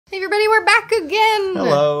Hey everybody, we're back again!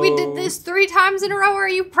 Hello! We did this 3 times in a row, are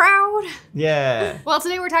you proud? Yeah. Well,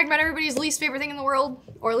 today we're talking about everybody's least favorite thing in the world,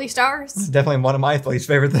 or at least ours. It's definitely one of my least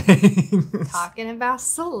favorite things. Talking about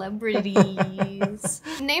celebrities.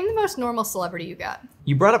 Name the most normal celebrity you got.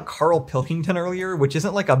 You brought up Carl Pilkington earlier, which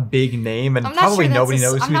isn't like a big name, and I'm not probably sure nobody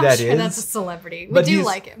knows who that is. That's a celebrity. We do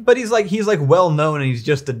like him. But he's like well known and he's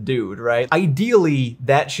just a dude, right? Ideally,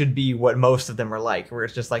 that should be what most of them are like, where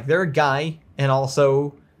it's just like they're a guy and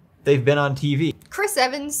also they've been on TV. Chris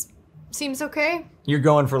Evans seems okay. You're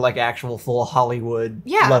going for like actual full Hollywood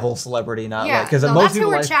level celebrity, not like because most that's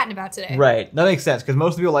people who we're chatting about today. Right, that makes sense because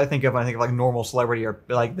most of the people I think of when I think of like normal celebrity are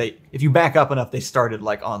like if you back up enough, they started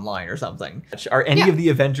like online or something. Are any of the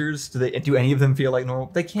Avengers? Do any of them feel like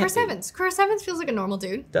normal? They can't. Chris Evans feels like a normal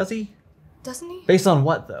dude. Does he? Doesn't he? Based on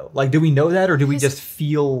what though? Like, do we know that, or do we just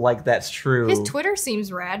feel like that's true? His Twitter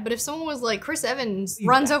seems rad, but if someone was like, Chris Evans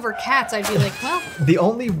runs over cats, I'd be like, well. The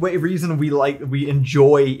only reason we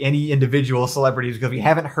enjoy any individual celebrities is because we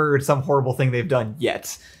haven't heard some horrible thing they've done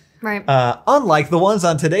yet. Right. Unlike the ones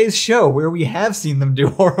on today's show where we have seen them do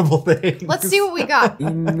horrible things. Let's see what we got.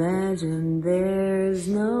 Imagine there's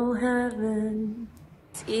no heaven.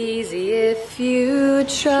 It's easy if you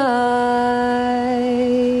try.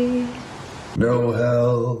 No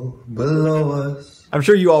hell below us. I'm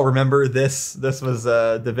sure you all remember this. This was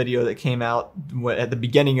the video that came out at the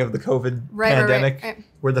beginning of the COVID pandemic, right.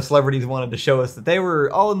 where the celebrities wanted to show us that they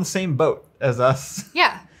were all in the same boat as us.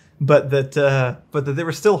 Yeah. But that there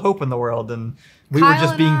was still hope in the world, and we were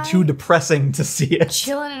just being too depressing to see it.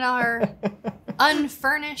 Chilling in our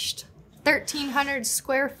unfurnished 1,300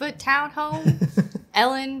 square foot townhome.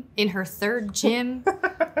 Ellen in her 3rd gym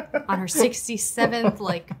on her 67th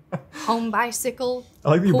like home bicycle.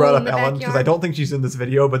 I like that you brought up Ellen because I don't think she's in this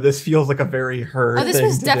video, but this feels like a very her thing. Oh, this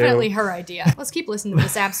was definitely do. her idea. Let's keep listening to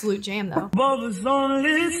this absolute jam though.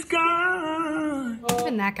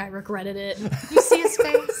 Even that guy regretted it. You see his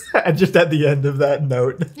face? And just at the end of that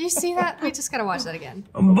note. Did you see that? We just gotta watch that again.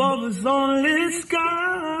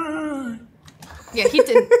 Yeah, he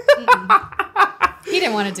didn't. He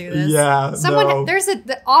didn't want to do this. Yeah, There's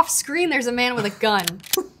off screen. There's a man with a gun,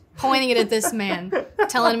 pointing it at this man,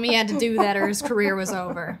 telling him he had to do that or his career was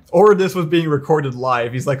over. Or this was being recorded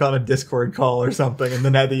live. He's like on a Discord call or something, and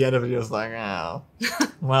then at the end of it, he was like, "Oh,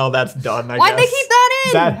 well, that's done." Why'd they keep that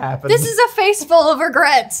in? That happened. This is a face full of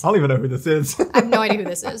regrets. I don't even know who this is. I have no idea who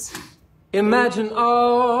this is. Imagine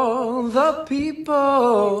all the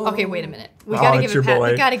people. Okay, wait a minute. We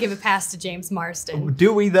gotta give a pass to James Marsden.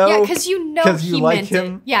 Do we though? Yeah, because you know he meant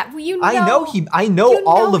it. Yeah, well, you know. I know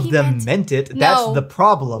all of them meant it. That's the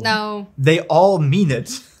problem. No. They all mean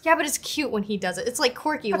it. Yeah, but it's cute when he does it. It's like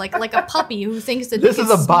quirky, like a puppy who thinks that this he is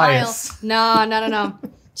can a smile. bias. No.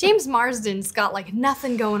 James Marsden's got like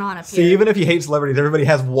nothing going on up here. See, even if you hate celebrities, everybody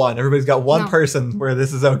has one. Everybody's got one person where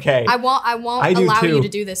this is okay. I won't allow you to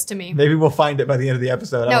do this to me. Maybe we'll find it by the end of the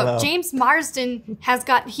episode. I don't know. James Marsden has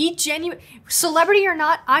got celebrity or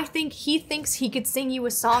not, I think he thinks he could sing you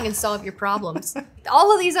a song and solve your problems.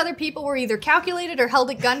 All of these other people were either calculated or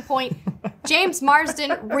held at gunpoint. James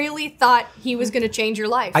Marsden really thought he was going to change your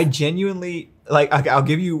life. I genuinely, I'll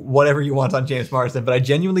give you whatever you want on James Marsden, but I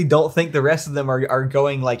genuinely don't think the rest of them are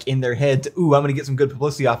going like in their heads, ooh, I'm going to get some good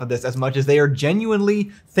publicity off of this, as much as they are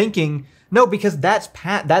genuinely thinking, no, because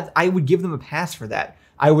I would give them a pass for that.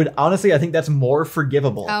 I think that's more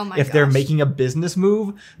forgivable if they're making a business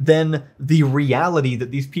move than the reality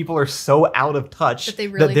that these people are so out of touch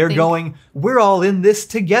that they're going, we're all in this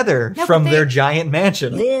together from their giant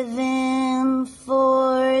mansion. Living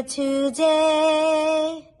for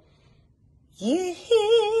today. Yeah.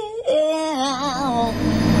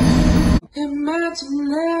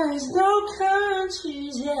 Imagine there's no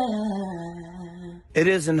countries, yeah. It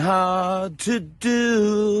isn't hard to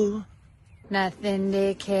do. Nothing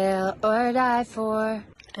to kill or die for.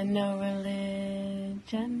 And no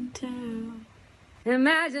religion too.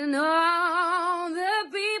 Imagine all the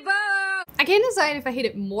people. I can't decide if I hate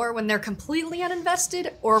it more when they're completely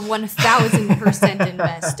uninvested or 1,000%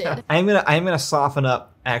 invested. I'm gonna soften up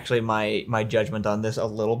actually my judgment on this a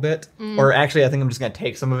little bit, or actually I think I'm just gonna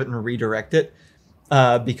take some of it and redirect it,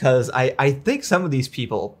 because I think some of these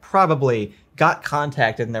people probably got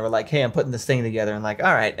contacted and they were like, hey, I'm putting this thing together, and like,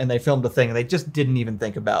 all right, and they filmed a thing and they just didn't even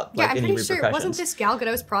think about like any repercussions. Sure, wasn't this Gal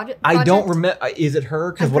Gadot's project? I don't remember. Is it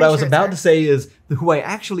her? Because what I was about to say is who I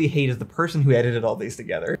actually hate is the person who edited all these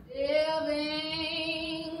together.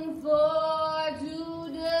 Living for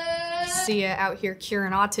today. Sia out here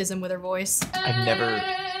curing autism with her voice. I've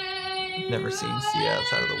never seen Sia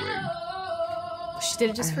outside of the wig. She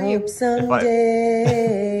did it just for you. Hope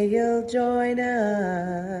someday you'll join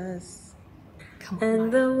us.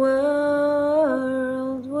 And the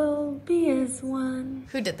world will be as one.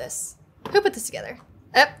 Who did this? Who put this together?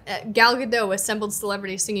 Gal Gadot assembled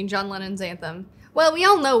celebrities singing John Lennon's anthem. Well, we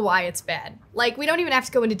all know why it's bad. Like, we don't even have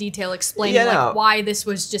to go into detail explaining why this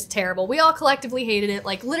was just terrible. We all collectively hated it.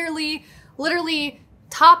 Like, literally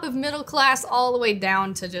top of middle class all the way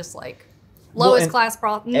down to just, like, lowest class.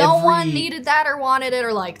 No one needed that or wanted it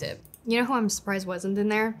or liked it. You know who I'm surprised wasn't in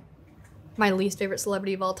there? My least favorite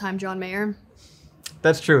celebrity of all time, John Mayer.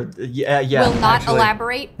 That's true. Yeah. Will not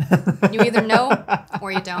elaborate. You either know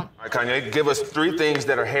or you don't. All right, Kanye, give us 3 things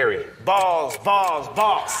that are hairy. Balls, balls,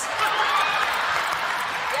 balls.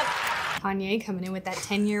 Kanye coming in with that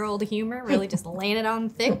 10-year-old humor, really just laying it on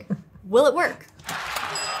thick. Will it work?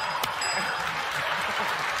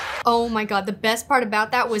 Oh my God, the best part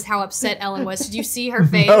about that was how upset Ellen was. Did you see her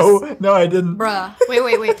face? No, I didn't. Bruh.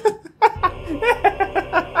 Wait.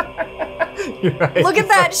 You're right. Look at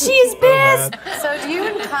that, she's pissed! So do you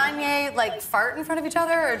and Kanye, like, fart in front of each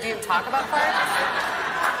other, or do you talk about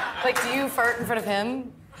farts? Like, do you fart in front of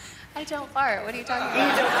him? I don't fart. What are you talking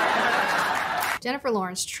about? Jennifer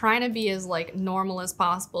Lawrence trying to be as, like, normal as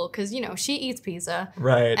possible, because, you know, she eats pizza.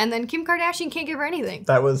 Right. And then Kim Kardashian can't give her anything.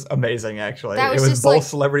 That was amazing, actually. That was it was just both like,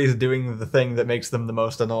 celebrities doing the thing that makes them the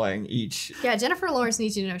most annoying each. Yeah, Jennifer Lawrence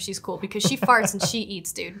needs you to know she's cool, because she farts and she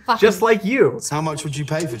eats, dude. Just like you. How much would you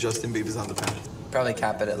pay for Justin Bieber's underpants? Probably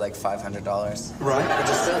cap it at like $500. Right,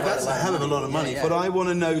 that's a hell of a lot of money. Yeah. But I want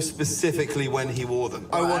to know specifically when he wore them.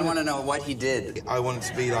 I want to know what he did. I want it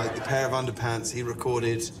to be like the pair of underpants he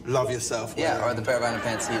recorded Love Yourself. Yeah, or the pair of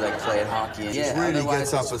underpants he like played hockey in. Yeah, really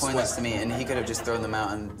otherwise gets up it's a pointless sweat. to me, and he could have just thrown them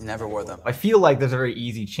out and never wore them. I feel like there's a very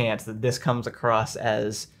easy chance that this comes across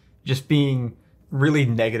as just being really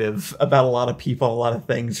negative about a lot of people, a lot of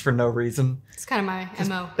things for no reason. It's kind of my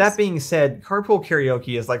MO. That being said, carpool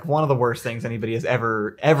karaoke is like one of the worst things anybody has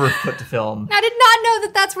ever put to film. I did not know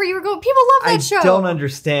that that's where you were going. People love that show. I don't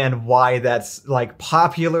understand why that's like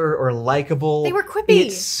popular or likable. They were quippy.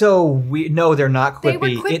 It's so weird. No, they're not quippy. They were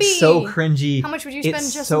quippy. It's so cringy. How much would you spend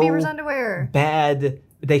it's Justin Bieber's underwear? Bad.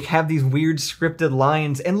 They have these weird scripted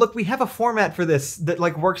lines. And look, we have a format for this that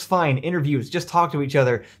like works fine. Interviews, just talk to each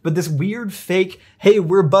other. But this weird fake, hey,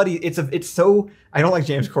 we're buddies. It's so, I don't like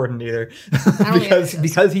James Corden either.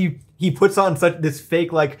 because he puts on this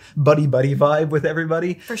fake like buddy vibe with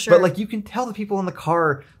everybody. For sure. But like you can tell the people in the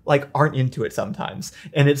car like aren't into it sometimes.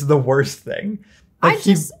 And it's the worst thing. Like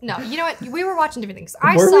no, you know what? We were watching different things.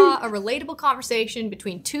 I saw a relatable conversation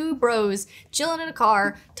between two bros chilling in a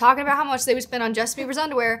car, talking about how much they would spend on Justin Bieber's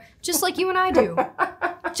underwear, just like you and I do.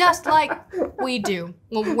 Just like we do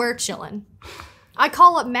when we're chilling. I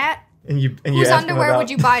call up Matt. And you whose ask him underwear about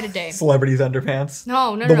would you buy today? Celebrities' underpants?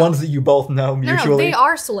 No. The ones that you both know mutually? No, they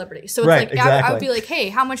are celebrities. So it's right, like, exactly. I would be like, hey,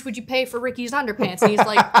 how much would you pay for Ricky's underpants? And he's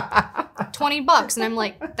like, $20. And I'm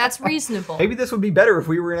like, that's reasonable. Maybe this would be better if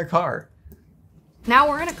we were in a car. Now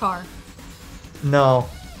we're in a car. No.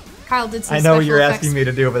 Kyle did some I know what you're effects. asking me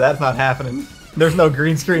to do, but that's not happening. There's no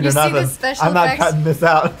green screen or nothing. I'm not cutting this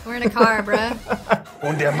out. We're in a car, bruh.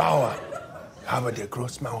 Und der Mauer habe der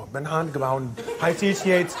Großmauer benannt gebaut. Heißt es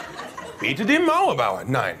jetzt, bitte den Mauerbauer?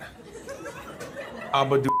 Nein.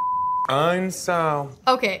 Aber du einsau.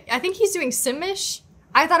 Okay, I think he's doing Simish.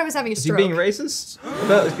 I thought I was having a stroke. Is he being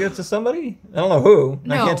racist to somebody? I don't know who.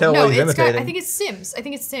 No, I can't tell what he's imitating. I think it's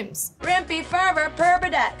Sims. Rimpy fervor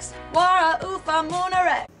perbidex. Wara ufa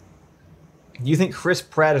moonarex. Do you think Chris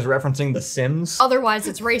Pratt is referencing The Sims? Otherwise,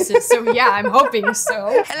 it's racist. So yeah, I'm hoping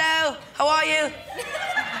so. Hello, how are you?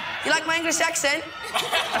 You like my English accent?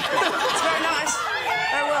 It's very nice.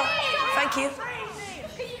 Very well, thank you.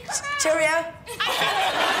 Cheerio.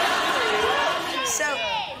 So,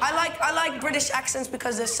 I like British accents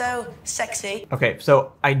because they're so sexy. Okay,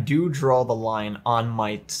 so I do draw the line on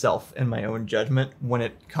myself and my own judgment when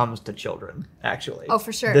it comes to children, actually. Oh,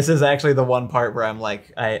 for sure. This is actually the one part where I'm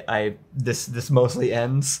like, this mostly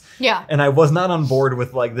ends. Yeah. And I was not on board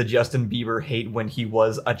with like the Justin Bieber hate when he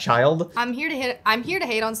was a child. I'm here to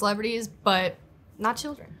hate on celebrities, but not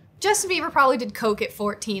children. Justin Bieber probably did coke at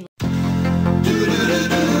 14.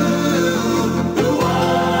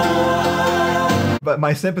 But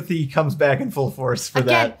my sympathy comes back in full force for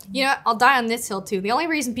that. You know, I'll die on this hill too. The only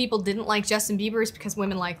reason people didn't like Justin Bieber is because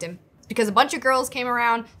women liked him. Because a bunch of girls came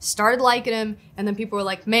around, started liking him, and then people were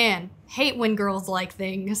like, man, hate when girls like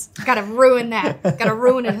things. Gotta ruin that. Gotta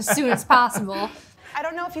ruin it as soon as possible. I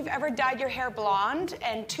don't know if you've ever dyed your hair blonde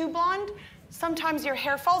and too blonde, Sometimes your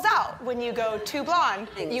hair falls out when you go too blonde.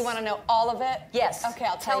 You want to know all of it? Yes. Okay,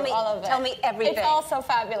 I'll tell you all of it. Tell me everything. It's all so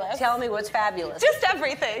fabulous. Tell me what's fabulous. Just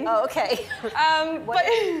everything. Oh, okay. But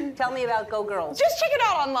tell me about Go Girls. Just check it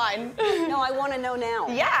out online. No, I want to know now.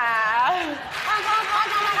 Yeah.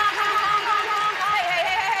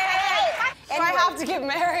 Hey. So I have to get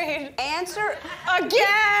married. Answer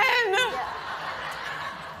again.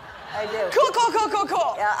 I do.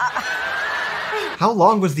 Cool. Yeah, How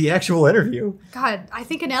long was the actual interview? God, I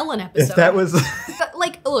think an Ellen episode. If that was... But,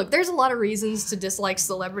 like, look, there's a lot of reasons to dislike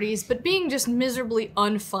celebrities, but being just miserably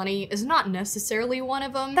unfunny is not necessarily one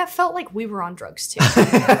of them. That felt like we were on drugs, too.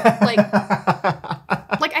 like,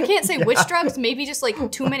 I can't say which drugs, maybe just,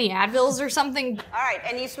 like, too many Advils or something. All right,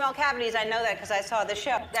 and you smell cavities. I know that because I saw the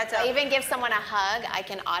show. That's I even give someone a hug, I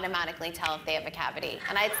can automatically tell if they have a cavity.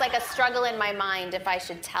 And it's like a struggle in my mind if I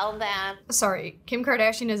should tell them. Sorry, Kim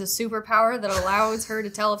Kardashian has a superpower that allows her to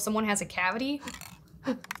tell if someone has a cavity?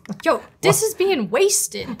 Yo, this is being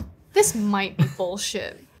wasted. This might be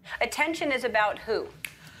bullshit. Attention is about who?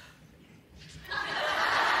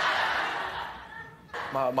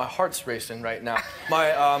 My heart's racing right now.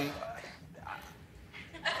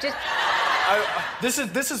 This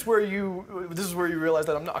is where you realize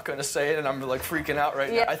that I'm not going to say it, and I'm like freaking out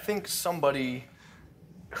right now. I think somebody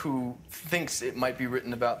who thinks it might be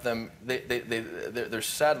written about them, they're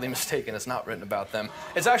sadly mistaken. It's not written about them.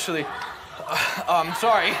 It's actually,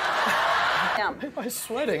 sorry. Am I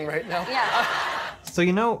sweating right now? Yeah. So,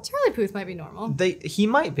 you know, Charlie Puth might be normal. He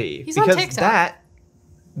might be. He's on because TikTok. that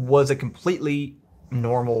was a completely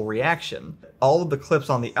normal reaction. All of the clips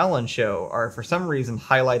on the Ellen show are for some reason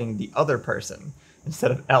highlighting the other person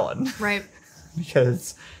instead of Ellen. Right.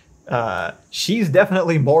 Because she's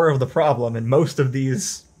definitely more of the problem in most of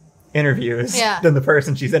these interviews than the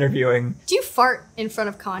person she's interviewing. Do you fart in front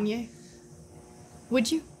of Kanye? Would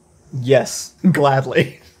you? Yes,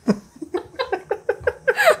 gladly. You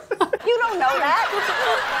don't know that.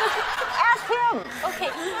 Ask him. Okay,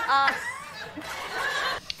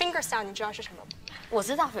 finger style 你知道是什么吗？我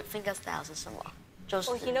知道 finger style 是什么，就是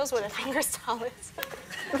Well, he knows what a finger style is.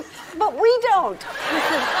 But we don't.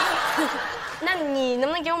 那你能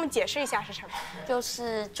不能给我们解释一下是什么？就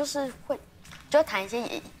是会，就弹一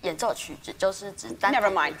些演奏曲子，就是只单。Never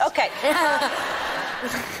mind. Okay.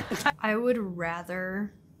 I would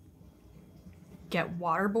rather get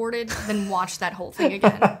waterboarded than watch that whole thing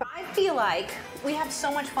again. I feel like we have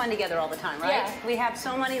so much fun together all the time, right? Yeah. We have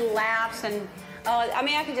so many laughs, and I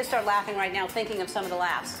mean, I can just start laughing right now thinking of some of the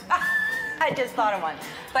laughs. I just thought of one.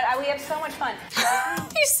 But we have so much fun.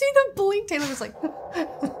 You see the blink? Taylor was like...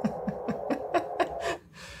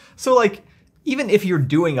 So, like, even if you're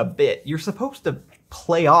doing a bit, you're supposed to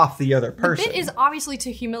play off the other person. The bit is obviously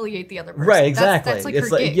to humiliate the other person. Right, exactly. That's like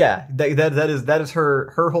it's her gig. Yeah, that is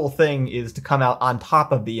her whole thing is to come out on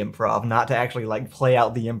top of the improv, not to actually like play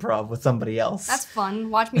out the improv with somebody else. That's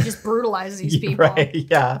fun. Watch me just brutalize these people. Right,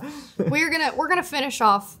 yeah. We're gonna finish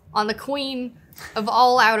off on the queen of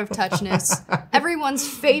all out of touchness. Everyone's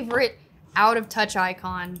favorite out of touch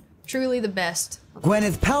icon. Truly the best.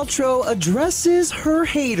 Gwyneth Paltrow addresses her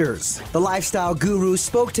haters. The lifestyle guru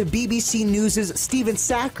spoke to BBC News' Stephen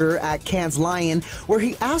Sacker at Cannes Lion, where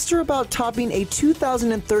he asked her about topping a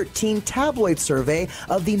 2013 tabloid survey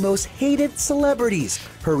of the most hated celebrities.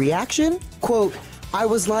 Her reaction? Quote, I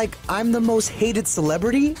was like, I'm the most hated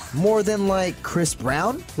celebrity? More than like Chris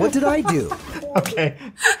Brown? What did I do? Okay.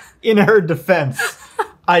 In her defense,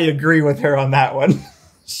 I agree with her on that one.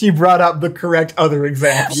 She brought up the correct other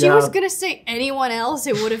example. She was gonna say anyone else,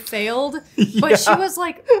 it would have failed. But she was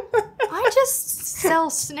like, I just sell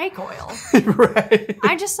snake oil. Right.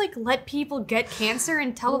 I just like let people get cancer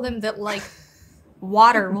and tell them that like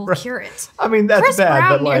water will cure it. I mean, that's Chris bad,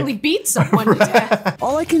 Brown but like... nearly beat someone to death.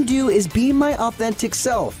 All I can do is be my authentic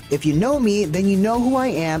self. If you know me, then you know who I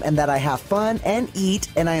am and that I have fun and eat,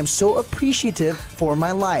 and I am so appreciative for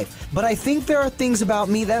my life. But I think there are things about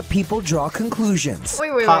me that people draw conclusions.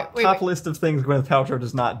 Wait. Top list of things Gwyneth Paltrow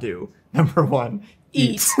does not do. Number 1,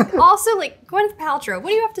 eat. Also, like, Gwyneth Paltrow, what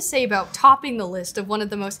do you have to say about topping the list of one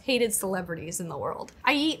of the most hated celebrities in the world?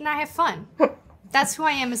 I eat and I have fun. That's who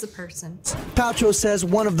I am as a person. Paltrow says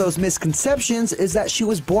one of those misconceptions is that she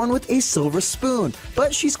was born with a silver spoon,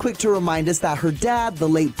 but she's quick to remind us that her dad, the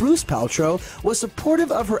late Bruce Paltrow, was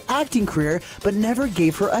supportive of her acting career but never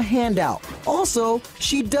gave her a handout. Also,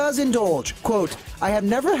 she does indulge. Quote, I have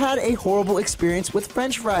never had a horrible experience with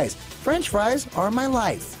French fries. French fries are my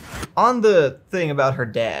life. On the thing about her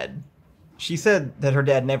dad, she said that her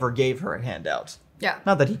dad never gave her a handout. Yeah.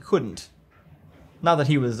 Not that he couldn't. Not that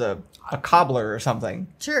he was a cobbler or something.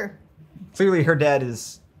 Sure. Clearly her dad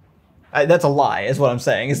is That's a lie, is what I'm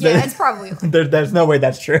saying. Yeah, it's probably a lie. There's no way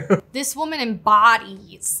that's true. This woman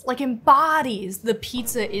embodies the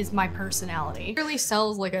pizza is my personality. It really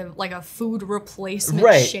sells like a food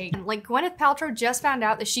replacement shake. Like Gwyneth Paltrow just found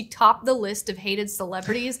out that she topped the list of hated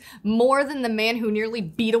celebrities more than the man who nearly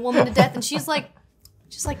beat a woman to death, and she's like,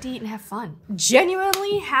 just like to eat and have fun.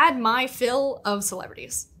 Genuinely had my fill of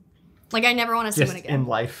celebrities. Like I never want to see one again. In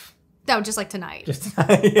life. No, just like tonight. Just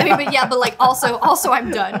tonight. Yeah. I mean, but like also I'm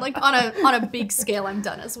done. Like on a big scale, I'm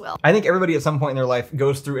done as well. I think everybody at some point in their life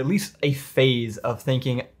goes through at least a phase of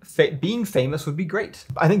thinking being famous would be great.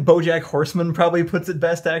 I think BoJack Horseman probably puts it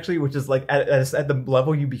best, actually, which is like at the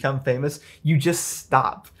level you become famous, you just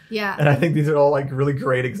stop. Yeah. And I think these are all like really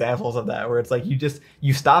great examples of that, where it's like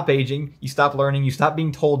you stop aging, you stop learning, you stop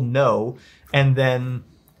being told no, and then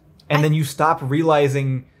you stop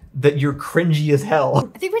realizing that you're cringy as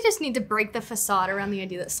hell. I think we just need to break the facade around the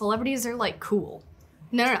idea that celebrities are like cool.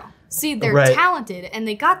 No. See, they're talented and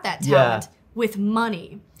they got that talent with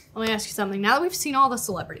money. Let me ask you something. Now that we've seen all the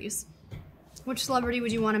celebrities, which celebrity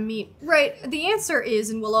would you want to meet? Right, the answer is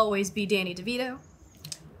and will always be Danny DeVito.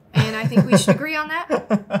 And I think we should agree on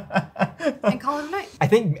that and call it a night. I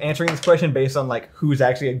think answering this question based on like who's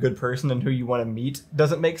actually a good person and who you want to meet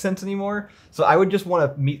doesn't make sense anymore. So I would just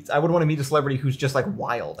want to meet. I would want to meet a celebrity who's just like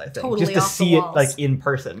wild. I think totally just to see it like in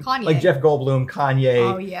person. Kanye. Like Jeff Goldblum,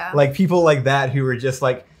 Kanye. Oh yeah. Like people like that who are just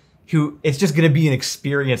like it's just going to be an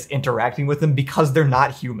experience interacting with them because they're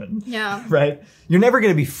not human. Yeah. Right. You're never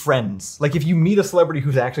going to be friends. Like if you meet a celebrity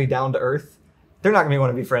who's actually down to earth, they're not going to want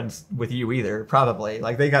to be friends with you either, probably.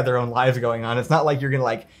 Like, they got their own lives going on. It's not like you're going to,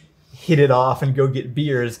 like, hit it off and go get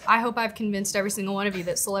beers. I hope I've convinced every single one of you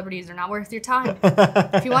that celebrities are not worth your time.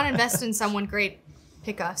 If you want to invest in someone, great.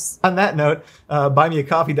 Pick us. On that note,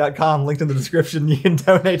 buymeacoffee.com, linked in the description. You can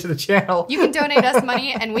donate to the channel. You can donate us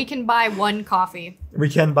money, and we can buy one coffee. We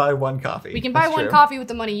can buy one coffee. We can buy one coffee with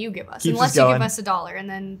the money you give us, unless you give us $1, and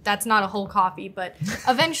then that's not a whole coffee. But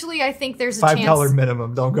eventually, I think there's a chance $5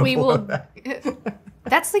 minimum. Don't go below that.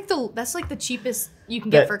 That's like the cheapest you can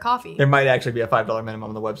get for coffee. There might actually be a $5 minimum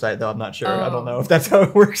on the website, though. I'm not sure. I don't know if that's how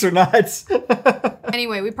it works or not.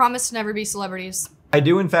 Anyway, we promise to never be celebrities. I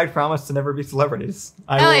do, in fact, promise to never be celebrities.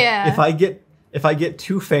 Hell yeah. If I get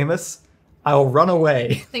too famous, I will run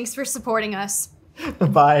away. Thanks for supporting us.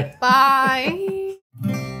 Bye. Bye.